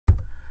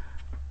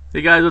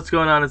Hey guys, what's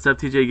going on? It's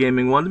FTJ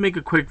Gaming. Wanted to make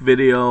a quick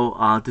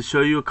video to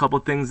show you a couple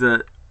things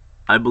that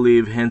I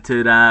believe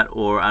hinted at,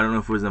 or I don't know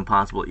if it was an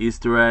impossible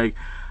Easter egg,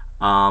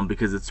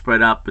 because it's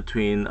spread out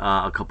between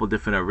a couple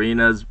different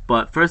arenas.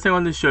 But first thing I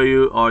wanted to show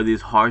you are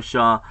these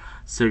Harsha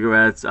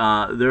cigarettes.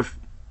 They're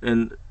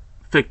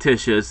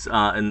fictitious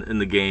in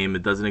the game.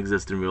 It doesn't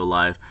exist in real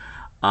life.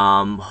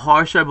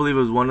 Harsha, I believe,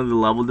 was one of the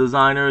level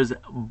designers,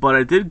 but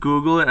I did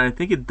Google it, and I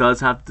think it does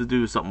have to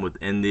do something with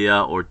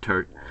India or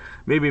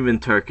maybe even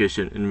Turkish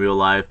in real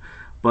life.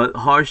 But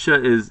Harsha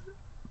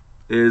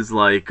is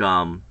like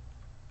the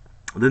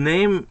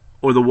name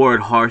or the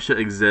word Harsha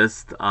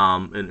exists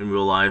in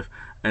real life,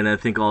 and I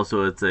think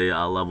also it's a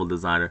level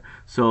designer.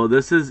 So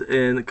this is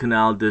in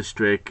Canal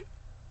District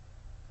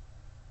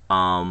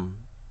over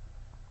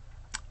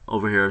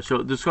here.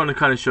 So just going to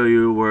kind of show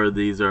you where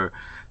these are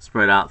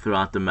spread out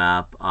throughout the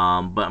map. But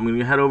I'm going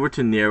to head over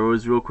to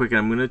Narrows real quick, and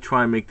I'm going to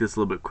try and make this a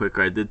little bit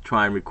quicker. I did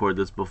try and record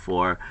this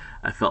before.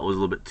 I felt it was a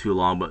little bit too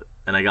long,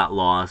 and I got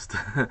lost.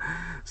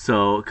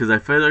 So, because I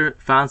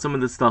found some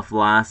of this stuff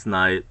last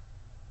night,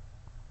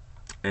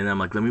 and I'm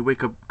like, let me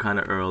wake up kind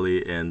of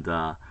early and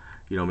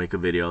make a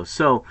video.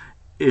 So,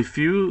 if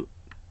you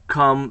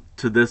come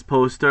to this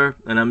poster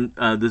and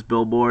this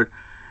billboard,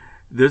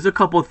 there's a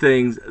couple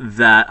things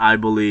that I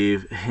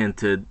believe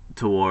hinted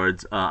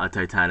towards a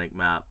Titanic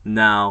map.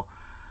 Now,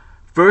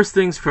 first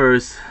things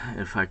first,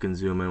 if I can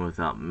zoom in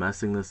without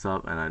messing this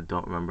up, and I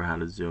don't remember how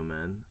to zoom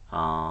in.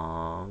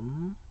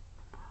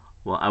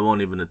 Well, I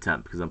won't even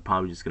attempt because I'm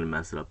probably just going to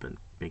mess it up and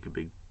make a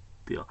big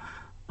deal.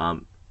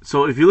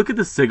 So if you look at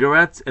the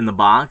cigarettes in the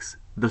box,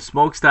 the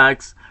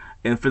smokestacks,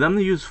 and for them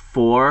to use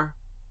 4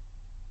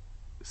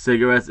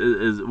 cigarettes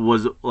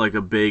was like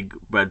a big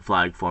red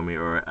flag for me,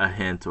 or a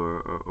hint,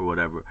 or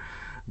whatever.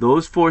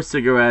 Those 4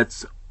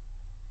 cigarettes,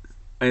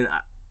 and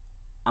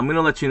I'm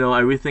gonna let you know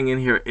everything in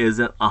here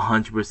isn't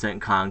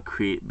 100%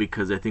 concrete,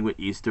 because I think with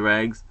Easter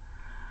eggs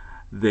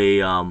they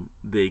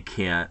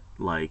can't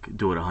like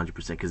do it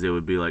 100%, because they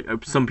would be like,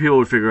 some people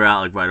would figure it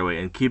out like right away.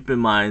 And keep in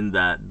mind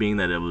that being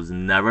that it was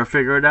never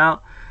figured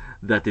out,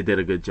 that they did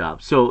a good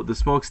job. So the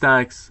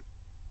smokestacks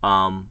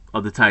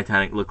of the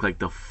Titanic look like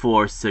the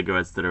 4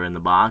 cigarettes that are in the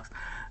box.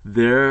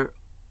 There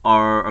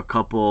are a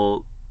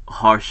couple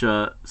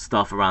Harsha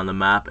stuff around the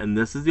map, and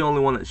this is the only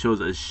one that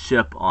shows a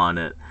ship on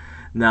it.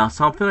 Now,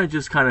 something I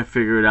just kind of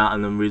figured out,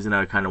 and the reason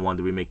I kind of wanted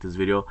to remake this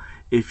video,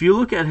 if you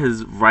look at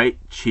his right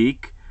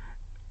cheek,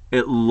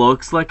 it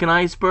looks like an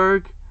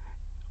iceberg.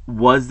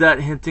 Was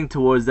that hinting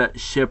towards that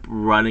ship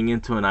running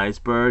into an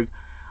iceberg?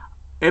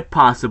 It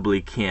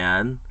possibly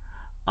can.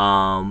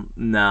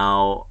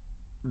 Now,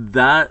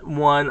 that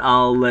one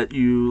I'll let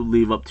you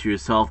leave up to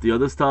yourself. The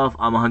other stuff,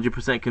 I'm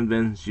 100%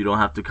 convinced. You don't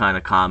have to kind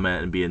of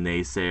comment and be a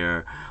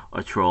naysayer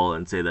or troll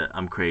and say that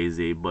I'm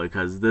crazy,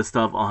 because this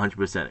stuff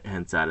 100%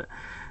 hints at it.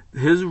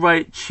 His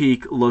right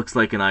cheek looks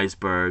like an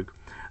iceberg.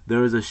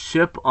 There is a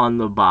ship on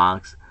the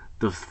box.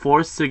 The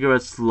 4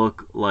 cigarettes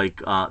look like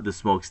the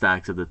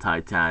smokestacks of the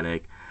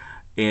Titanic.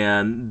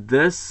 And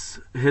this,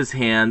 his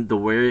hand, the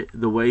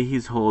way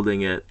he's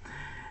holding it,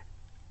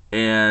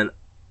 and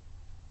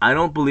I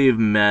don't believe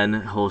men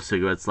hold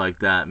cigarettes like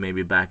that.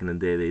 Maybe back in the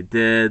day they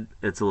did.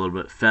 It's a little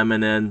bit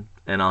feminine,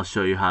 and I'll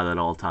show you how that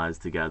all ties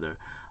together.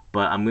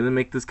 But I'm going to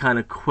make this kind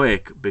of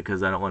quick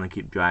because I don't want to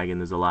keep dragging.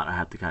 There's a lot I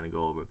have to kind of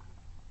go over.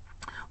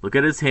 Look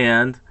at his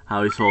hand,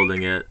 how he's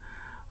holding it.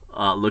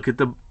 Look at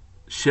the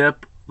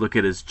ship. Look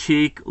at his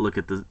cheek. Look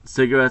at the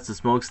cigarettes, the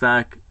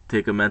smokestack.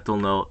 Take a mental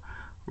note.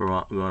 We're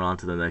going on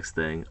to the next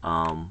thing.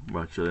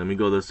 Actually, let me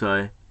go this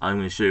way. I'm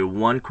going to show you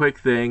one quick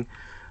thing.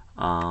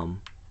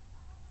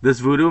 This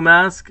voodoo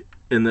mask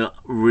in the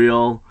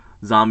real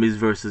Zombies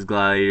vs.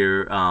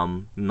 Gladiator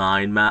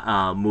 9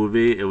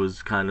 movie, it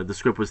was kind of, the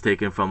script was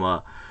taken from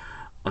a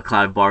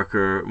Clive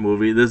Barker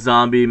movie. This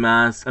zombie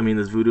mask,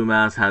 this voodoo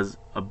mask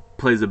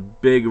plays a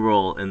big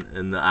role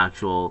in the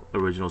actual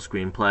original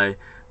screenplay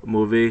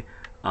movie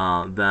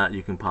that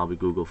you can probably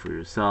Google for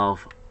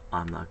yourself.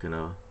 I'm not going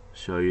to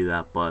show you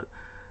that, but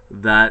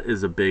that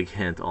is a big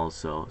hint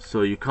also.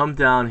 So you come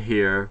down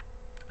here,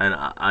 and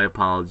I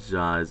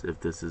apologize if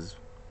this is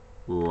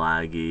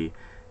laggy,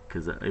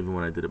 because even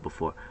when I did it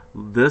before,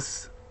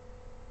 this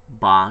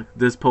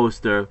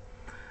poster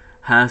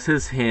has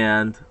his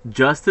hand,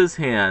 just his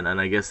hand,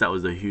 and I guess that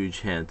was a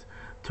huge hint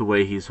to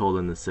way he's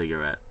holding the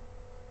cigarette.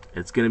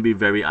 It's going to be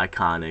very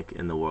iconic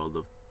in the world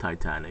of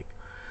Titanic.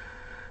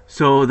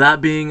 So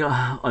that being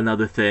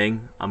another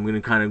thing, I'm going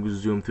to kind of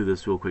zoom through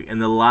this real quick.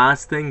 And the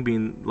last thing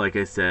being, like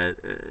I said,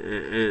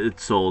 it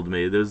sold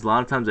me. There's a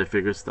lot of times I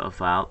figure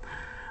stuff out.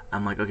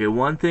 I'm like, okay,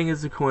 one thing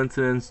is a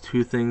coincidence,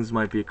 2 things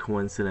might be a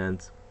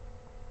coincidence,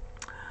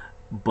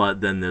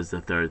 but then there's the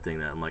third thing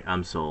that I'm like,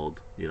 I'm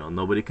sold.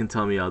 Nobody can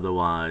tell me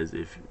otherwise.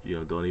 If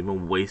don't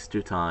even waste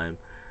your time.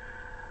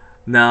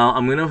 Now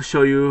I'm gonna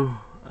show you,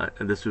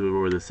 and this is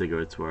where the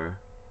cigarettes were.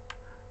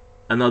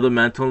 Another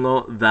mental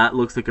note, that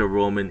looks like a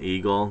Roman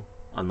eagle.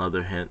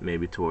 Another hint,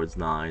 maybe towards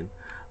 9.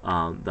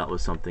 That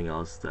was something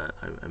else that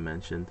I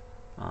mentioned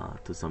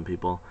to some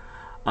people.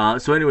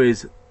 So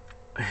anyways,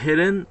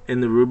 hidden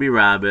in the Ruby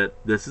Rabbit,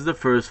 this is the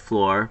first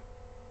floor.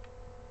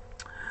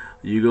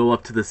 You go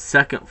up to the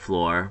second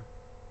floor.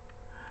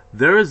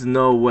 There is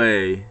no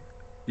way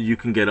you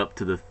can get up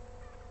to the...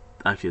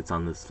 Actually, it's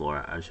on this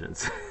floor. I shouldn't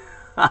say.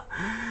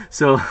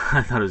 So,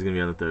 I thought it was going to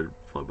be on the third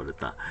floor, but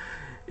it's not.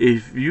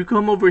 If you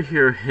come over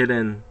here,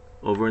 hidden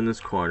over in this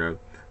corner,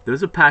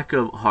 there's a pack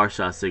of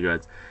Harshaw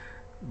cigarettes.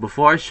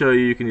 Before I show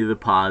you, you can either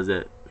pause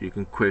it, you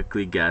can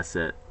quickly guess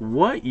it.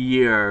 What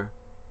year,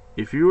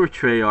 if you were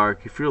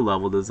Treyarch, if you're a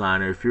level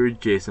designer, if you're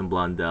Jason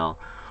Blundell,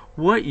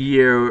 what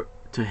year,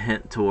 to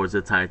hint towards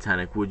the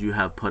Titanic, would you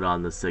have put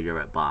on the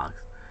cigarette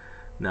box?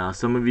 Now,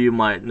 some of you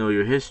might know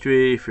your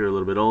history. If you're a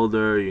little bit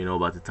older, you know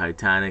about the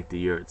Titanic, the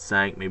year it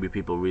sank. Maybe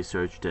people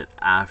researched it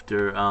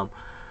after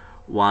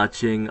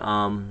watching,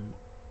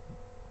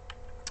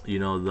 you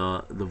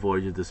know, the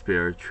Voyage of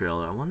Despair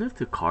trailer. I wonder if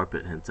the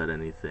carpet hints at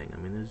anything. I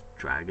mean, there's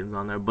dragons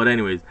on there. But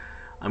anyways,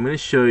 I'm going to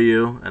show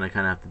you, and I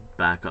kind of have to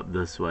back up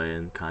this way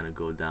and kind of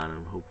go down,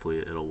 and hopefully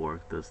it'll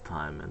work this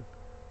time and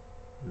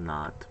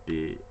not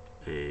be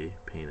a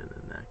pain in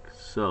the neck.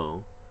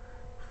 So,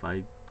 if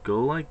I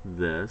go like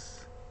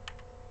this,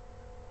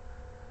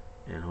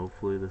 and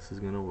hopefully this is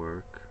going to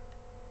work,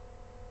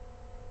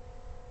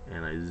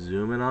 and I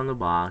zoom in on the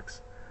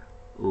box,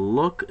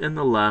 look in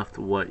the left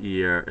what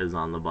year is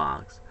on the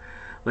box.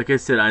 Like I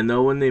said, I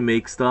know when they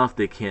make stuff,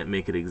 they can't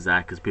make it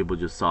exact because people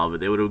just solve it.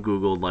 They would have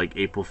Googled like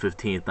April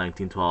 15th,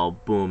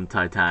 1912, boom,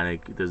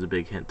 Titanic. There's a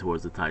big hint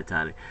towards the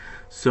Titanic.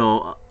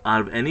 So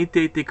out of any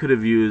date they could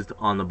have used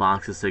on the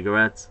box of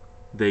cigarettes,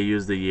 they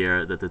used the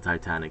year that the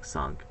Titanic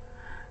sunk.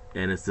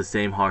 And it's the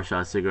same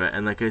Harshaw cigarette.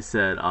 And like I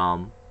said,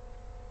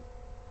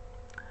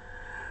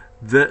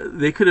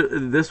 they could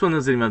have, this one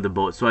doesn't even have the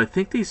boat. So I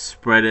think they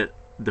spread it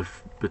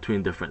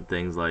between different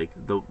things, like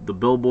the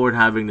billboard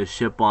having the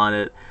ship on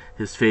it.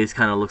 His face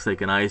kind of looks like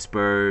an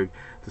iceberg.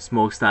 The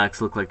smokestacks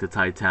look like the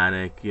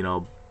Titanic. You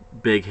know,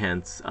 big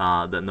hints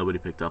that nobody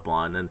picked up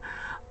on. And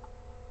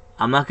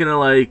I'm not gonna,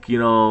 like, you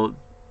know,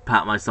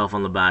 pat myself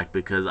on the back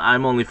because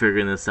I'm only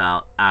figuring this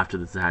out after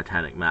the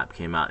Titanic map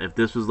came out. If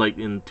this was like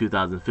in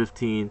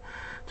 2015,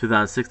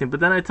 2016, but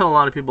then I tell a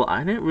lot of people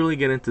I didn't really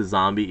get into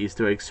zombie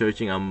Easter egg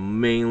searching.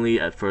 I'm mainly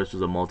at first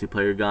was a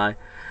multiplayer guy.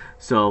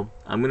 So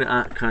I'm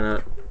gonna kind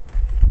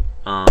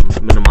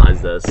of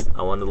minimize this.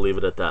 I wanted to leave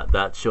it at that.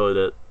 That showed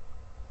it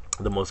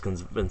the most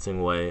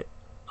convincing way.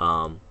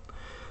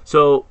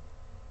 So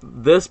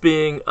this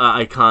being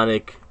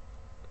iconic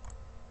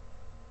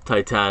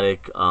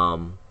Titanic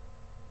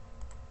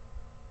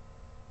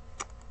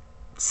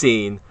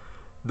scene,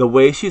 the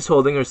way she's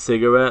holding her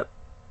cigarette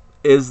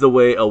is the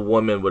way a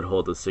woman would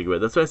hold a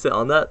cigarette. That's why I said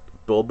on that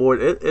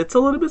billboard, it's a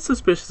little bit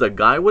suspicious. A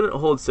guy wouldn't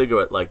hold a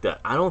cigarette like that.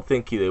 I don't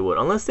think they would,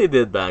 unless they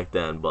did back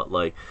then. But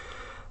like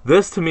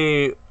this to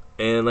me,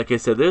 and like I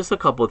said, there's a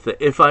couple of things.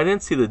 If I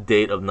didn't see the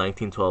date of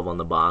 1912 on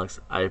the box,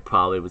 I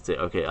probably would say,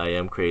 okay, I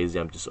am crazy.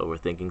 I'm just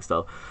overthinking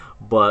stuff.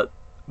 But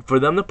for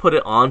them to put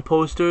it on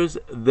posters,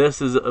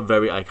 this is a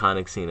very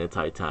iconic scene in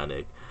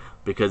Titanic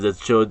because it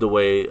showed the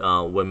way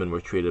women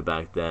were treated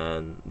back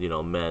then. You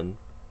know, men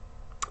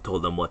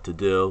told them what to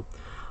do.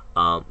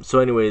 So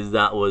anyways,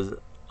 that was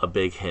a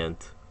big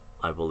hint,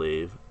 I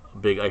believe. A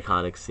big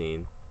iconic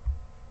scene.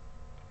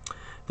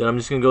 Then I'm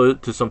just going to go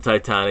to some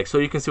Titanic. So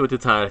you can see what the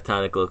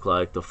Titanic looked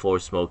like. The 4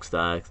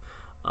 smokestacks.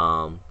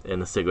 And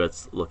the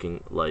cigarettes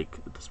looking like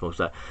the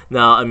smokestack.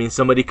 Now, I mean,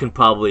 somebody can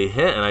probably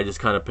hint, and I just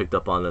kind of picked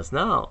up on this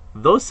now.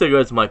 Those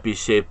cigarettes might be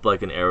shaped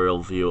like an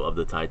aerial view of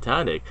the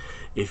Titanic.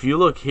 If you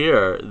look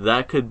here,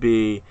 that could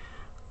be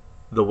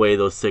the way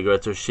those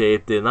cigarettes are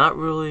shaped. They're not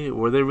really,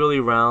 were they really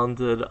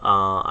rounded?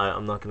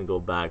 I'm not going to go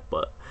back,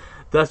 but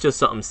that's just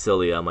something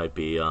silly I might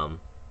be,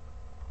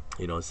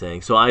 you know,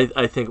 saying. So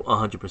I think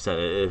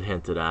 100% it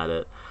hinted at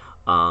it.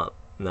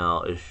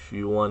 Now, if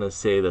you want to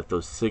say that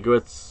those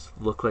cigarettes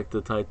look like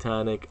the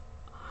Titanic,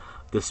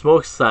 the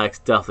smokestacks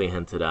definitely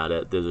hinted at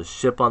it. There's a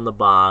ship on the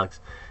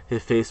box.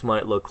 His face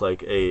might look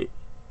like an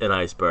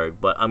iceberg,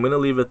 but I'm going to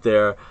leave it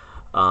there.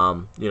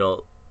 You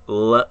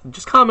know,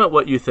 just comment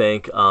what you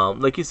think.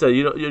 Like you said,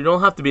 you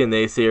don't have to be a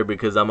naysayer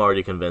because I'm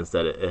already convinced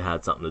that it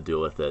had something to do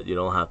with it. You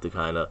don't have to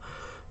kind of,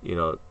 you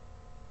know,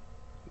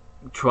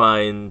 try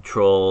and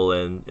troll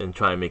and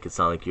try and make it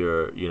sound like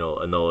you're, you know,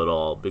 a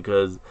know-it-all,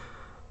 because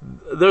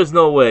there's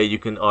no way you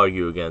can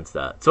argue against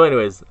that. So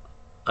anyways,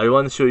 I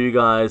wanted to show you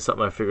guys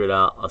something I figured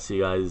out. I'll see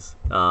you guys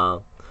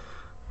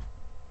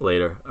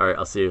later. Alright,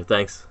 I'll see you.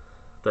 Thanks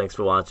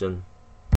for watching.